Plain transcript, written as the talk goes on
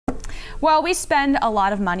Well, we spend a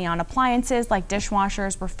lot of money on appliances like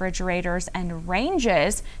dishwashers, refrigerators, and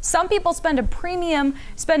ranges. Some people spend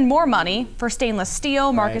more money for stainless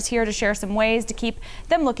steel. Mark is here to share some ways to keep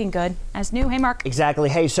them looking good as new. Hey, Mark. Exactly.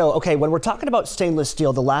 Hey, so, when we're talking about stainless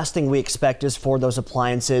steel, the last thing we expect is for those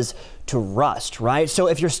appliances to rust, right? So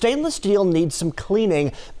if your stainless steel needs some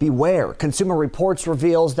cleaning, beware. Consumer Reports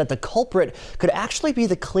reveals that the culprit could actually be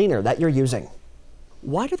the cleaner that you're using.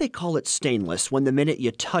 Why do they call it stainless when the minute you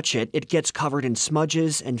touch it, it gets covered in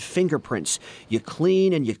smudges and fingerprints? You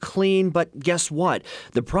clean and you clean, but guess what?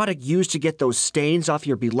 The product used to get those stains off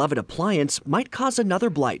your beloved appliance might cause another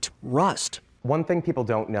blight, rust. One thing people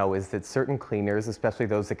don't know is that certain cleaners, especially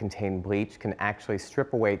those that contain bleach, can actually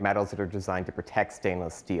strip away metals that are designed to protect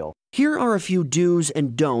stainless steel. Here are a few do's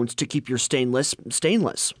and don'ts to keep your stainless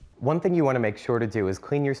stainless. One thing you want to make sure to do is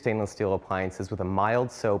clean your stainless steel appliances with a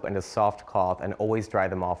mild soap and a soft cloth, and always dry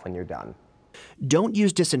them off when you're done. Don't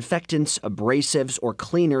use disinfectants, abrasives, or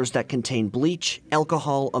cleaners that contain bleach,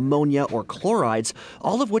 alcohol, ammonia, or chlorides,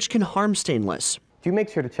 all of which can harm stainless. Do make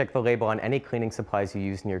sure to check the label on any cleaning supplies you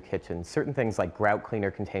use in your kitchen. Certain things like grout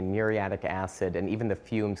cleaner contain muriatic acid, and even the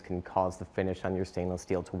fumes can cause the finish on your stainless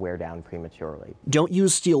steel to wear down prematurely. Don't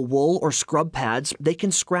use steel wool or scrub pads. They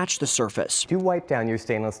can scratch the surface. Do wipe down your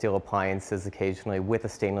stainless steel appliances occasionally with a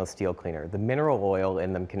stainless steel cleaner. The mineral oil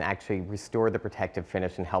in them can actually restore the protective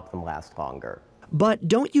finish and help them last longer. But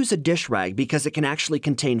don't use a dish rag because it can actually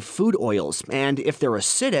contain food oils, and if they're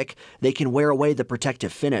acidic, they can wear away the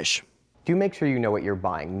protective finish. Do make sure you know what you're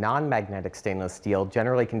buying. Non-magnetic stainless steel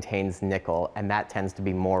generally contains nickel, and that tends to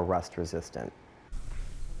be more rust resistant.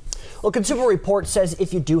 Well, Consumer Reports says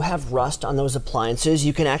if you do have rust on those appliances,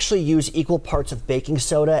 you can actually use equal parts of baking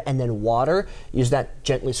soda and then water. Use that,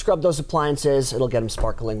 gently scrub those appliances. It'll get them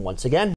sparkling once again.